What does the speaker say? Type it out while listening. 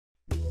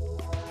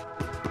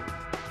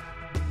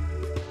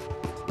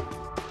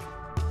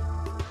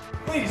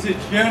Ladies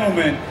and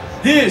gentlemen,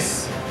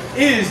 this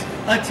is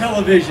a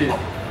television.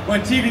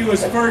 When TV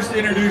was first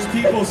introduced,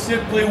 people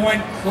simply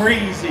went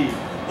crazy.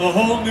 A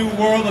whole new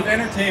world of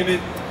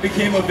entertainment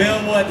became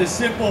available at the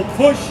simple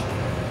push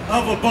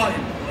of a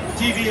button.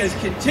 TV has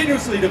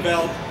continuously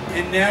developed,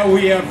 and now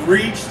we have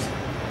reached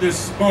the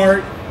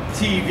smart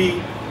TV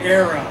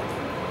era.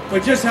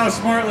 But just how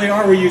smartly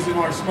are we using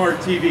our smart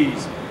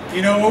TVs?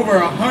 You know, over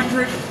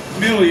 100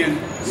 million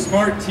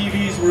smart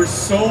TVs were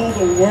sold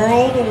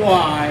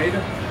worldwide.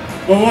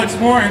 But what's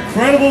more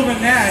incredible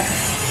than that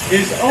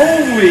is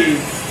only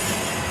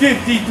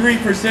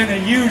 53%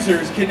 of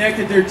users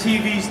connected their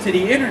TVs to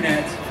the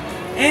internet,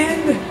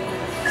 and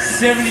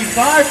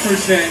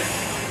 75%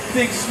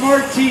 think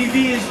smart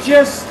TV is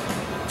just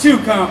too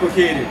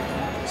complicated.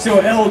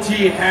 So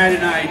LG had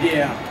an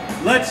idea.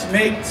 Let's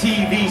make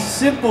TV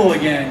simple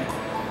again,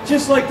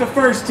 just like the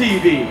first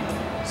TV.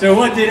 So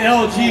what did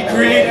LG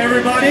create,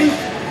 everybody?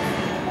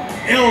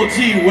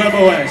 LG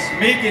webOS,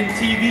 making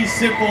TV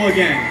simple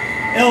again.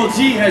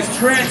 LG has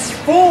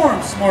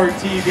transformed smart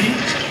TV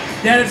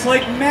that it's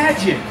like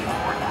magic.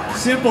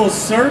 Simple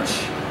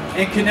search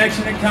and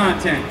connection to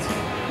content.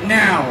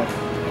 Now,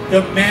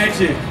 the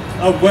magic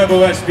of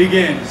webOS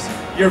begins.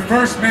 Your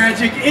first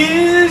magic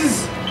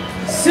is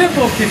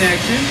simple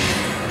connection.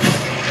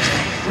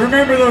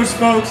 Remember those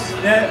folks,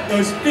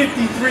 those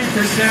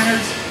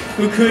 53%ers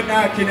who could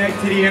not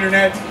connect to the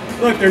internet?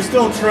 Look, they're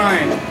still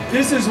trying.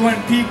 This is when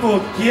people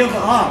give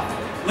up.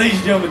 Ladies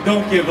and gentlemen,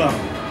 don't give up.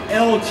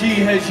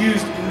 LG has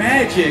used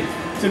magic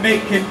to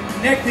make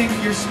connecting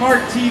your smart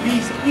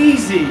TVs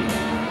easy.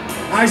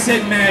 I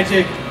said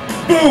magic,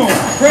 boom,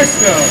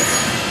 presto.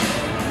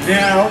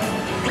 Now,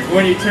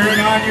 when you turn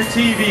on your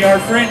TV, our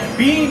friend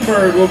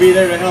Beanbird will be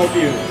there to help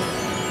you.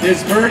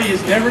 This birdie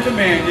is never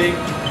demanding,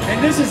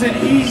 and this is an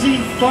easy,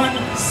 fun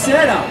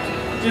setup.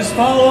 Just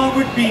follow on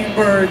with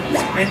Beanbird,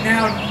 and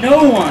now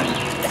no one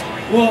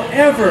will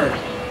ever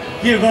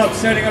give up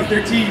setting up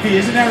their TV.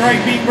 Isn't that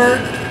right,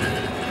 Beanbird?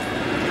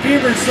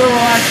 Beanbird's so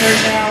relaxed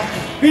right now.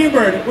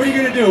 Beanbird, what are you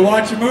going to do,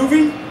 watch a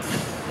movie?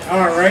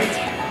 All right.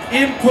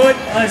 Input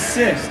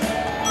assist.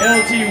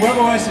 LG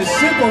webOS's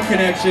simple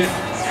connection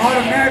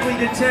automatically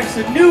detects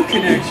a new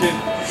connection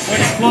when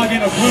you plug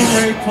in a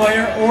Blu-ray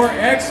player or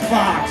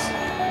Xbox.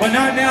 But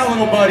not now,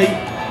 little buddy.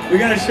 We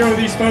got to show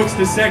these folks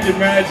the second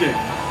magic.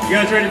 You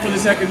guys ready for the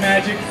second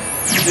magic?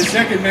 The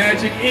second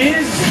magic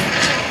is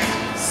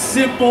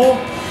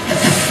simple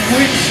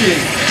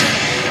switching.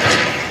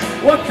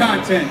 What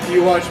content do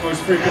you watch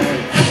most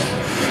frequently?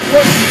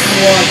 What did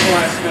you watch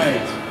last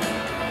night?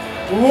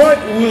 What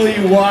will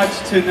you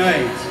watch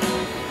tonight?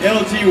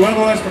 LG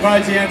webOS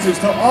provides the answers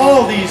to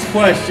all these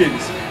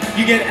questions.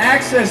 You get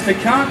access to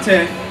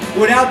content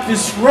without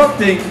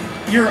disrupting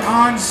your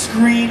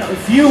on-screen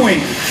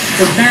viewing.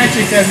 The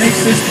magic that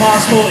makes this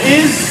possible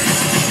is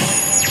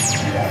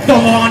the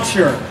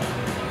launcher.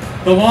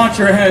 The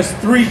launcher has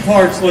 3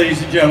 parts,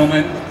 ladies and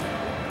gentlemen.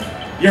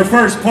 Your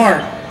first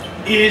part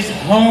is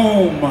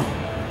home.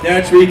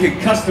 That's where you can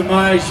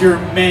customize your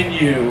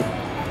menu.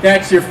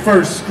 That's your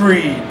first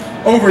screen.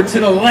 Over to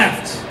the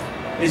left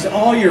is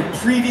all your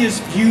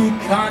previous viewed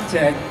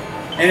content,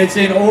 and it's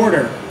in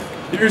order.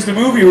 There's the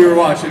movie we were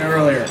watching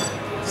earlier.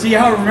 See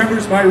how it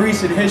remembers my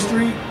recent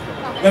history?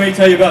 Let me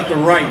tell you about the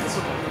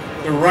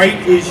right. The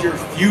right is your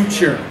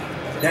future.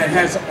 That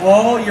has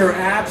all your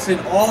apps and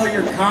all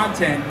your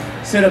content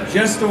set up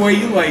just the way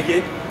you like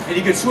it, and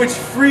you can switch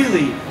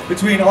freely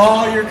between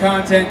all your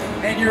content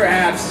and your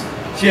apps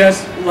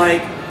just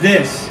like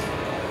this.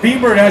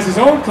 Beanbird has his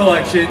own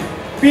collection.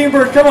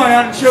 Beanbird, come on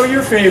out and show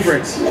your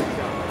favorites.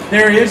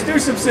 There he is. Do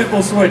some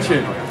simple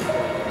switching.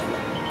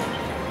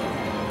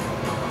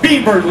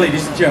 Beanbird,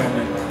 ladies and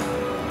gentlemen.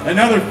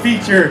 Another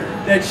feature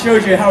that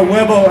shows you how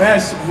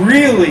webOS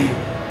really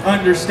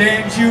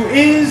understands you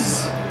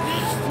is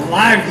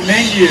Live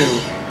Menu.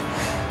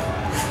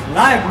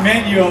 Live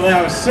Menu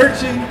allows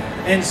searching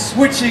and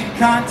switching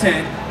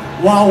content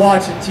while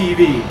watching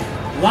TV.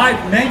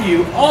 Live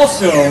Menu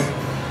also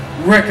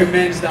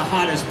recommends the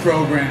hottest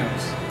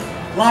programs.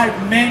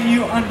 Live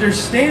Menu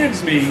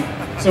understands me,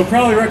 so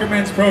probably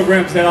recommends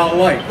programs that I'll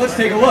like. Let's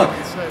take a look.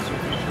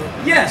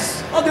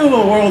 Yes, I'll do a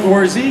little World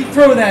War Z.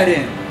 Throw that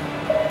in.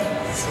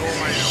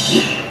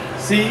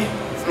 See,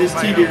 this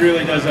TV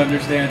really does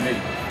understand me.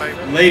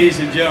 Ladies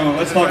and gentlemen,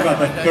 let's talk about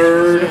the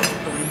third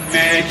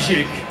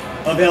magic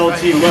of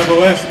LG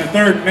webOS. And the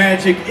third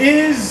magic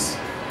is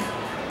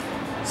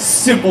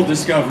simple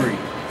discovery.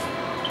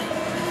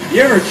 You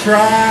ever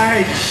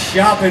tried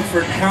shopping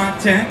for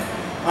content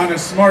on a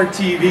smart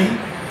TV?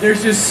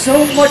 There's just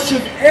so much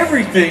of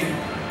everything,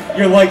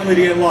 you're likely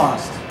to get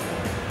lost.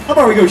 How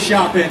about we go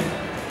shopping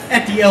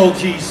at the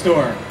LG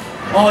store?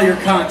 All your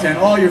content,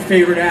 all your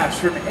favorite apps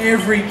from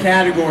every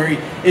category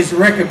is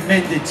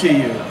recommended to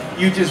you.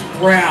 You just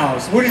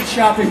browse. Wouldn't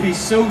shopping be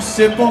so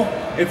simple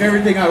if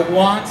everything I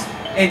want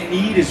and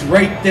need is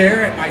right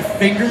there at my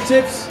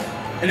fingertips?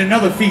 And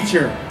another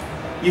feature,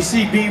 you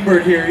see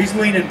Beanbird here, he's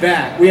leaning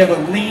back. We have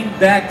a lean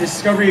back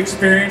discovery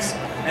experience,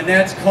 and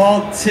that's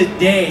called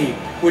Today,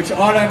 which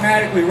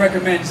automatically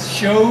recommends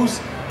shows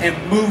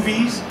and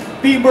movies.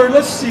 Beanbird,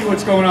 let's see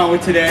what's going on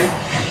with today.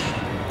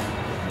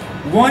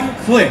 One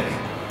click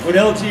with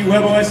LG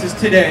webOS is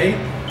today,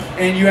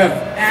 and you have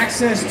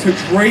access to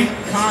great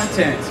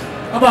content.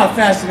 How about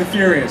Fast and the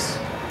Furious?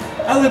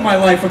 I live my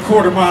life a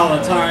quarter mile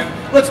at a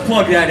time. Let's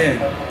plug that in.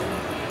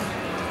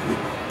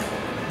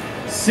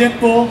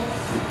 Simple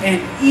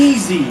and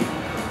easy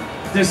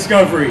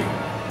discovery.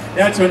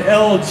 That's what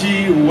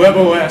LG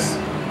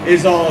webOS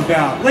is all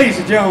about. Ladies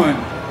and gentlemen,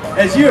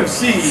 as you have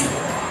seen,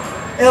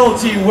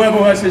 LG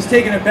webOS has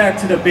taken it back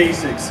to the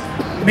basics,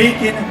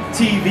 making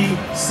TV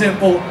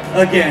simple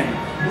again.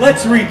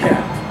 Let's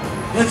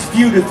recap. Let's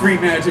view the three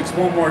magics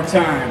one more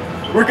time.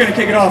 We're going to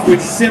kick it off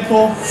with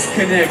simple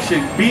connection.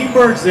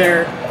 Beanbird's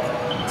there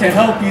to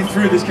help you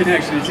through this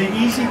connection. It's an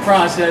easy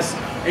process,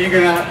 and you're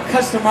going to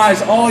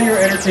customize all your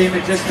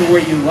entertainment just the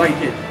way you like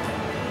it.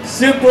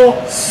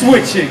 Simple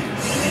switching.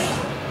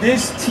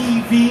 This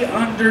TV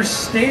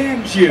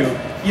understands you.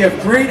 You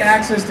have great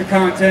access to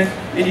content,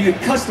 and you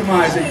can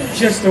customize it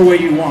just the way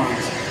you want.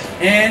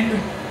 And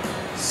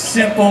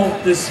simple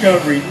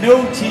discovery.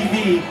 No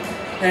TV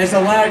has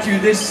allowed you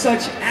this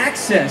such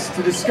access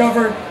to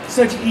discover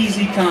such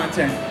easy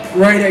content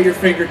right at your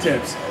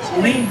fingertips.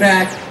 Lean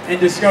back and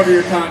discover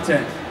your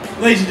content.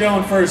 Ladies and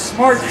gentlemen, for a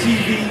smart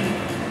TV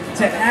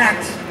to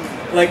act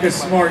like a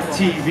smart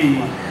TV,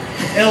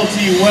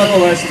 LG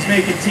webOS is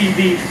making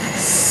TV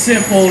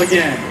simple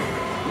again.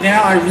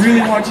 Now I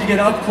really want you to get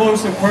up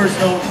close and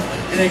personal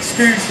and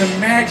experience the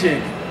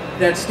magic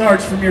that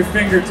starts from your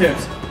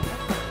fingertips.